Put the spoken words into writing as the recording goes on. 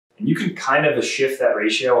And you can kind of shift that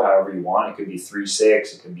ratio however you want. It could be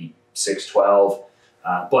 3-6, it could be 6-12.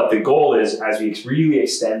 But the goal is, as we really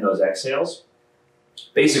extend those exhales,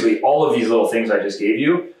 basically all of these little things I just gave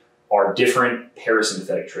you are different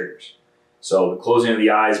parasympathetic triggers. So the closing of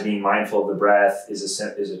the eyes, being mindful of the breath is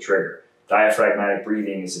a trigger. Diaphragmatic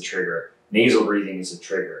breathing is a trigger. Nasal breathing is a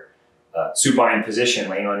trigger. Supine position,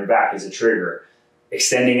 laying on your back, is a trigger.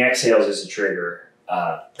 Extending exhales is a trigger.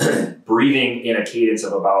 Breathing in a cadence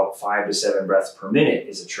of about 5 to 7 breaths per minute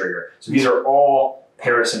is a trigger. So these are all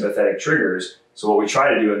parasympathetic triggers. So what we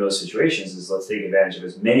try to do in those situations is let's take advantage of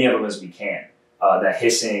as many of them as we can. That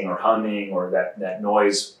hissing or humming or that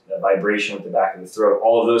noise, that vibration with the back of the throat,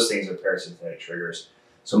 all of those things are parasympathetic triggers.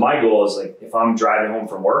 So my goal is, like, if I'm driving home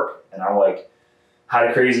from work and I'm like, had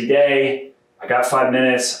a crazy day, I got 5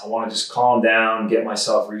 minutes, I want to just calm down, get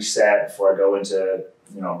myself reset before I go into,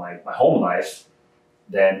 you know, my home life,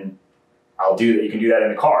 then I'll do that. You can do that in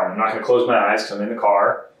the car. I'm not going to close my eyes because I'm in the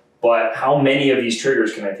car, but how many of these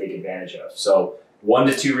triggers can I take advantage of? So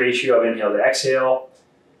 1-to-2 ratio of inhale to exhale,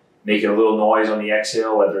 making a little noise on the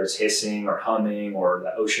exhale, whether it's hissing or humming or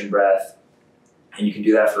the ocean breath. And you can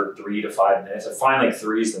do that for 3 to 5 minutes. I find like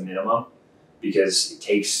 3 is the minimum because it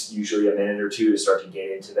takes usually a minute or 2 to start to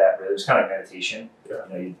get into that rhythm. It's kind of like meditation. You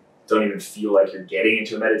know, you don't even feel like you're getting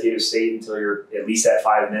into a meditative state until you're at least at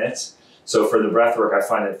 5 minutes. So for the breath work, I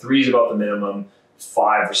find that 3 is about the minimum,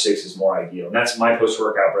 5 or 6 is more ideal. And that's my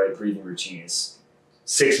post-workout breathing routine. It's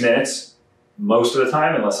 6 minutes most of the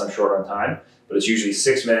time, unless I'm short on time. But it's usually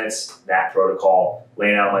 6 minutes, that protocol,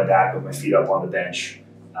 laying out on my back with my feet up on the bench,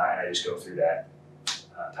 and I just go through that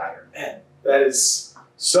pattern. Man, that is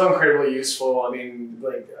so incredibly useful. I mean,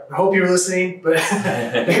 like, I hope you're listening, but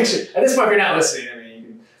actually, at this point, if you're not listening, I mean, you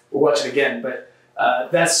can watch it again. But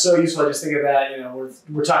that's so useful. I just think of that, you know,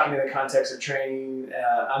 we're talking in the context of training.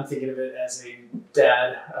 I'm thinking of it as a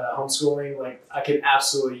dad homeschooling. Like, I can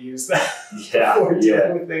absolutely use that for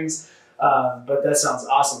dealing with things. But that sounds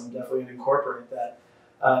awesome. I'm definitely going to incorporate that.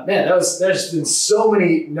 Man, there's been so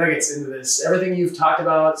many nuggets into this. Everything you've talked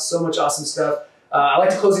about, so much awesome stuff. I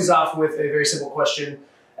like to close these off with a very simple question,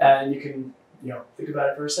 and you can, you know, think about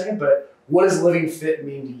it for a second. But what does LivingFit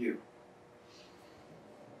mean to you?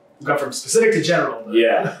 We've gone from specific to general. But.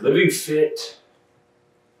 Yeah, LivingFit.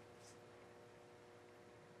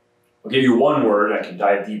 I'll give you one word. I can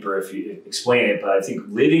dive deeper if you explain it, but I think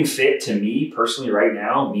LivingFit to me personally right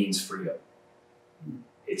now means freedom.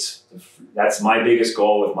 That's my biggest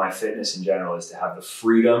goal with my fitness in general, is to have the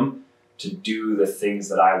freedom to do the things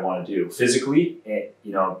that I want to do physically. And,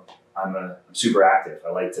 you know, I'm super active.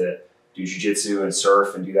 I like to do jiu-jitsu and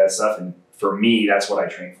surf and do that stuff. And for me, that's what I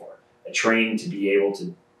train for. I train to be able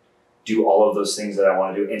to do all of those things that I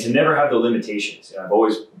want to do and to never have the limitations. And I've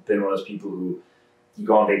always been one of those people who, you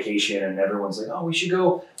go on vacation and everyone's like, oh, we should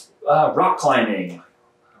go rock climbing.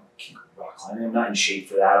 Rock climbing, I'm not in shape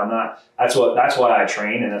for that. That's why I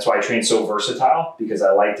train, and that's why I train so versatile, because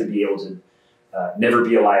I like to be able to never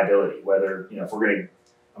be a liability. Whether, you know, if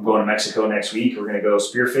I'm going to Mexico next week, we're gonna go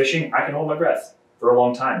spearfishing, I can hold my breath for a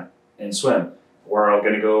long time and swim. Or I'm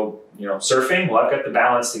gonna go, you know, surfing, well, I've got the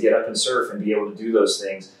balance to get up and surf and be able to do those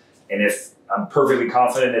things. And if I'm perfectly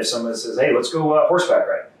confident, if someone says, hey, let's go horseback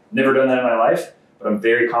ride, never done that in my life, but I'm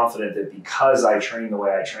very confident that because I train the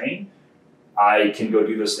way I train, I can go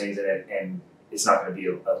do those things, and it's not going to be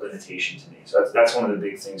a limitation to me. So that's one of the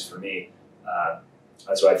big things for me.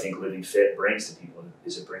 That's what I think LivingFit brings to people,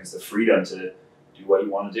 is it brings the freedom to do what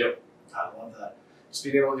you want to do. I love that. Just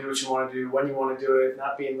being able to do what you want to do, when you want to do it,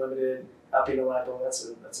 not being limited, not being a liability.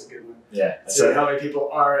 That's a good one. Yeah. So how many people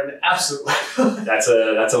are an absolute liability?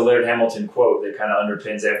 That's a Laird Hamilton quote that kind of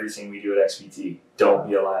underpins everything we do at XPT. Don't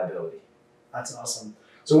be a liability. That's awesome.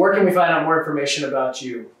 So where can we find out more information about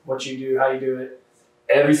you, what you do, how you do it?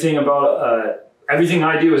 Everything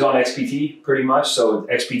I do is on XPT pretty much. So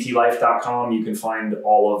xptlife.com, you can find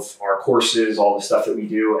all of our courses, all the stuff that we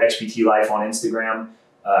do. XPT Life on Instagram.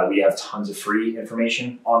 We have tons of free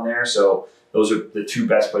information on there. So those are the 2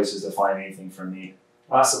 best places to find anything from me.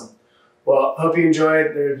 Awesome. Well, hope you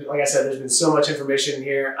enjoyed. Like I said, there's been so much information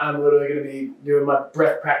here. I'm literally going to be doing my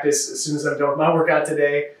breath practice as soon as I'm done with my workout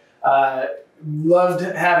today. Loved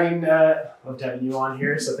having you on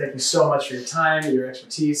here. So thank you so much for your time, your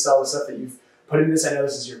expertise, all the stuff that you've put into this. I know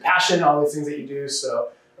this is your passion, all these things that you do. So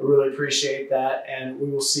I really appreciate that. And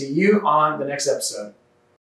we will see you on the next episode.